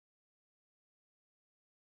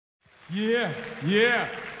Yeah, yeah.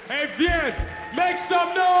 Hey, Vienne, make some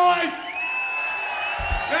noise!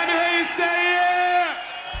 Let me hear you say yeah!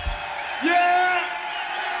 Yeah!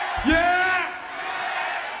 Yeah!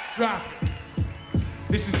 Drop it.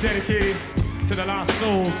 This is dedicated to the lost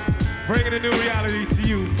souls, bringing a new reality to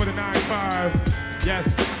you for the 9-5.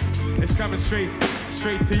 Yes, it's coming straight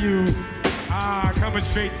to you. Coming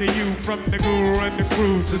straight to you from the guru and the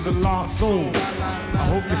crew to the lost soul. I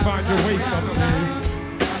hope you find your way someday.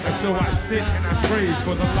 And so I sit and I pray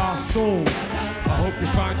for the lost soul. I hope you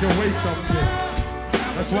find your way someday.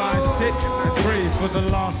 That's why I sit and I pray for the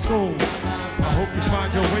lost souls. I hope you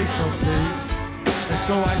find your way someday. And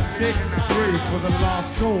so I sit and I pray for the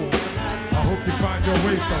lost soul. I hope you find your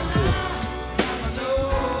way someday.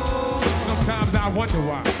 Sometimes I wonder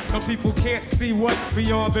why some people can't see what's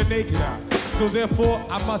beyond the naked eye. So therefore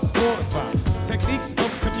I must fortify techniques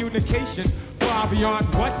of communication far beyond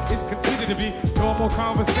what is considered to be normal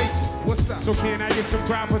conversation. What's up? So can I get some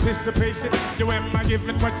crowd participation? Yo, am I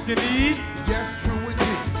giving what you need? Yes, true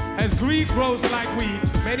indeed. As greed grows like weed,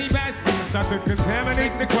 many bad seeds start to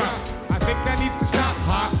contaminate the crowd. I think that needs to stop,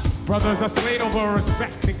 Hot. Brothers are slain over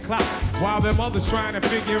respect and clout, while them others trying to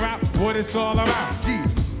figure out what it's all about. Yeah.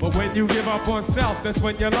 But when you give up on self, that's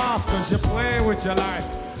when you're lost, cause you're playing with your life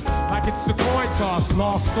like it's a coin toss,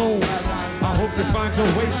 lost souls. I hope you find your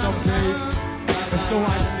way someday. And so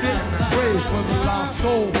I sit and pray for the lost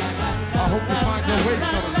souls. I hope you find your way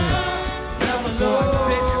someday. So I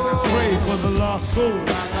sit and I pray for the lost souls.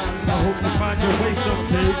 I hope you find your way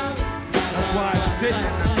someday. That's why I sit and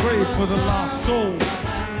I pray for the lost souls.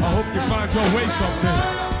 I hope you find your way someday.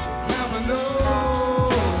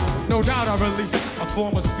 No doubt I release a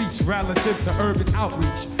form of speech relative to urban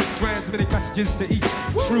outreach, transmitting messages to each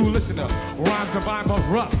true listener. Rhymes divine but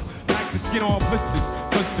rough, like the skin on blisters,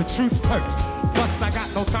 cause the truth hurts. Plus I got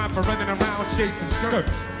no time for running around chasing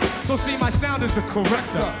skirts. So see, my sound is a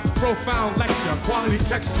corrector, profound lecture, quality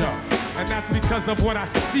texture. And that's because of what I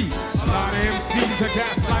see. A lot of MCs are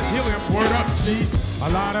gaslight helium, word up, G. A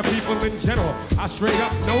lot of people in general are straight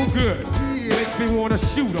up no good. Makes me wanna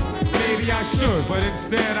shoot them, maybe I should. But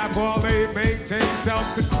instead I parlay, maintain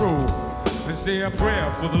self-control and say a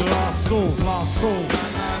prayer for the lost souls, lost souls.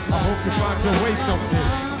 I hope you find your way someday.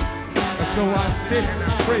 And so I sit and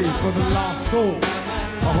I pray for the lost souls.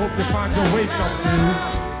 I hope you find your way someday.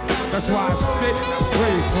 That's why I sit and I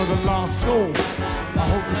pray for the lost souls. I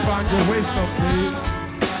hope you find your way someday.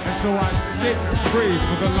 And so I sit and pray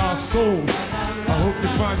for the lost souls. I hope you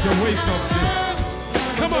find your way someday.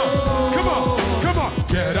 Come on, come on, come on.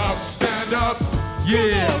 Get up, stand up.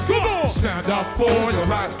 Yeah, come on. Stand up for your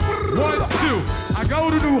life. 1, 2. I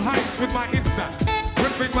go to new heights with my insight,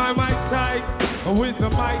 gripping my mic tight with the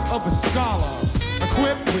might of a scholar,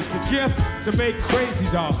 equipped with the gift to make crazy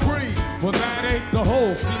dollars. Well, that ain't the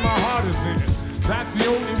whole. See, my heart is in it. That's the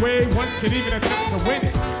only way one can even attempt to win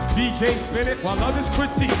it. DJ spin it while others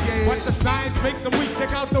critique. What the science makes them weak.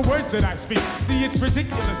 Check out the words that I speak. See, it's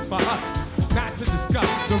ridiculous for us not to discuss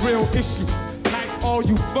the real issues, like all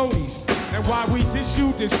you phonies. And why we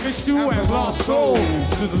dismiss you as lost souls.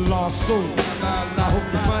 To the lost souls, I hope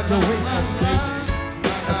you find your way someday.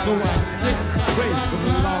 And so I sit and pray for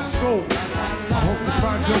the lost souls. I hope you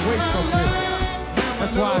find your way someday.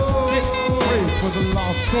 That's why I sit and pray for the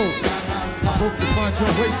lost souls. I hope you find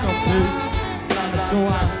your way someday. And so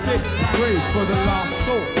I sit and pray for the lost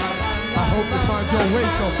souls. I hope you find your way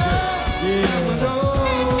someday. Yeah.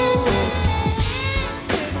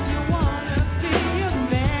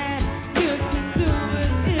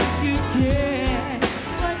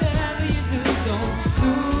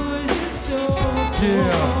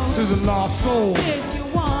 Yeah, to the lost souls. If you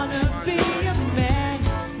wanna be a man,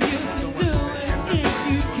 you can do it if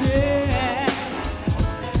you can.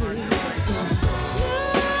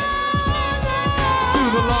 To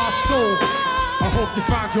the lost souls, I hope you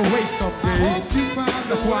find your way someday.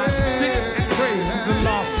 That's why I sit and pray to the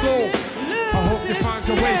lost soul. I hope you find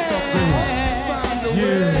your way someday.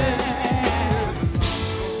 Yeah.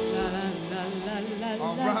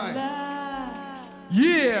 All right.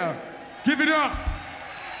 Yeah, give it up.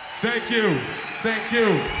 Thank you, thank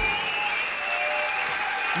you.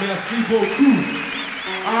 Merci beaucoup.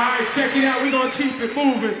 All right, check it out. We're gonna keep it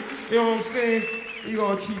moving. You know what I'm saying? We're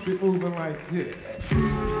gonna keep it moving like this.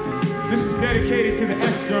 This is dedicated to the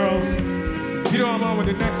ex-girls. You know I'm on with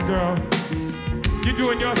the next girl. You're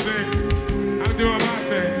doing your thing. I'm doing my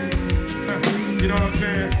thing. You know what I'm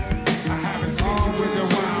saying? I haven't seen you in a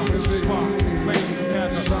while. It's a spark. Lately we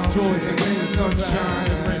had the joys and rain,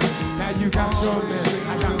 sunshine and rain. Now you got your man,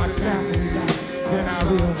 I got my staff and you got. Then I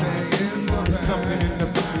realized there's something in the.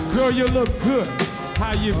 Girl, you look good.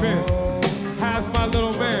 How you been? How's that's my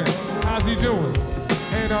little man. How's he doing?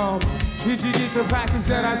 And did you get the package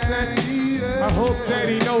that I sent? I hope that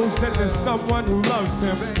he knows that there's someone who loves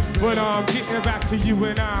him. But getting back to you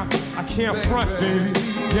and I can't front, baby.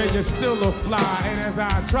 Yeah, you still look fly. And as I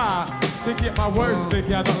try to get my words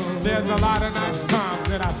together, there's a lot of nice times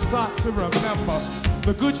that I start to remember.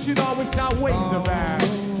 The good shit always outweigh the bad.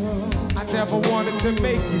 I never wanted to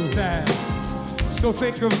make you sad. So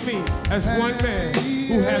think of me as one man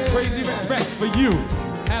who has crazy respect for you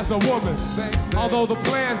as a woman. Although the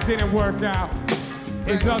plans didn't work out,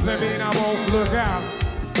 it doesn't mean I won't look out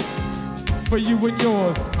for you and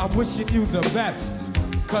yours. I'm wishing you the best,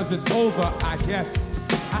 cause it's over, I guess.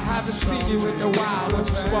 I haven't seen you in a while, but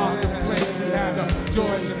you sparked the flame. We had the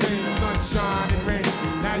joys and pain, sunshine and rain.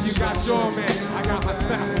 Now you got your man, I got my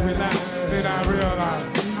staff and we laugh. Then I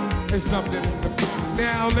realized it's something.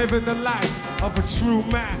 Now living the life of a true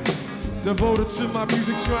man, devoted to my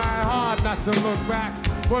music, trying hard not to look back.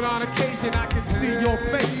 But on occasion I can see your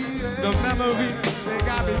face. The memories, they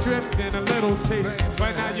got me drifting a little taste.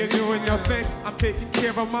 But now you're doing your thing, I'm taking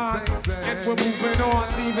care of mine. And we're moving on,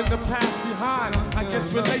 leaving the past behind. I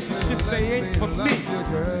guess relationships, they ain't for me.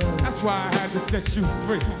 That's why I had to set you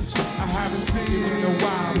free. I haven't seen you in a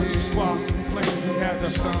while, but you sparked the flame. We had the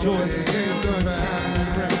joys and pain, sunshine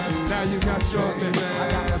and rain. Now you got your thing,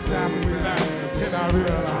 I got my side and we laugh. Then I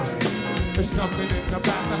realized there's something in the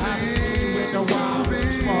past. I haven't seen you in a while, but you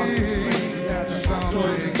sparked the flame. We had the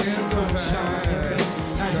joys and pain, sunshine and rain.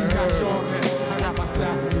 Now you got your man, I got my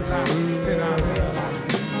side and we laugh. Then I realized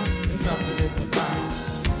there's something in the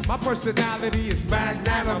past. My personality is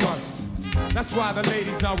magnanimous. That's why the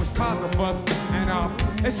ladies always cause a fuss.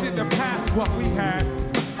 And it's in the past what we had.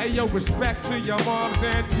 Hey yo, respect to your moms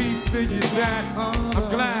and peace to your dad. I'm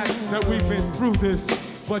glad that we've been through this.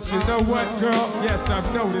 But you know what, girl? Yes,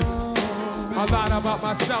 I've noticed a lot about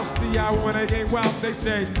myself. See, I wanna gain wealth. They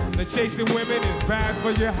say that chasing women is bad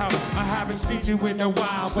for your health. I haven't seen you in a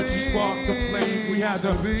while, but you sparked the flame. We had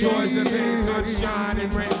the joys and pain, sunshine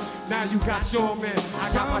and rain. Now you got your man,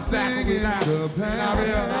 I got my stack and we laugh. And I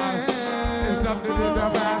realize there's something in the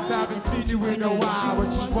past. I haven't seen you in a while, but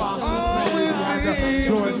you sparked the flame. We had the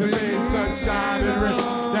joys and pain, sunshine and rain.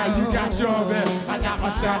 Now you got your man, I got my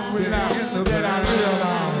stack and we laugh. Then I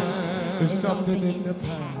realize there's something in the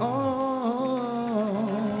past.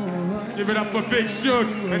 Give it up for Big Shug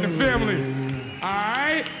and the family. All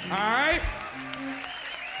right.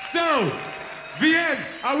 So, Vienne,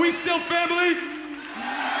 are we still family?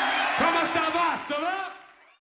 Comment ça va? Ça va?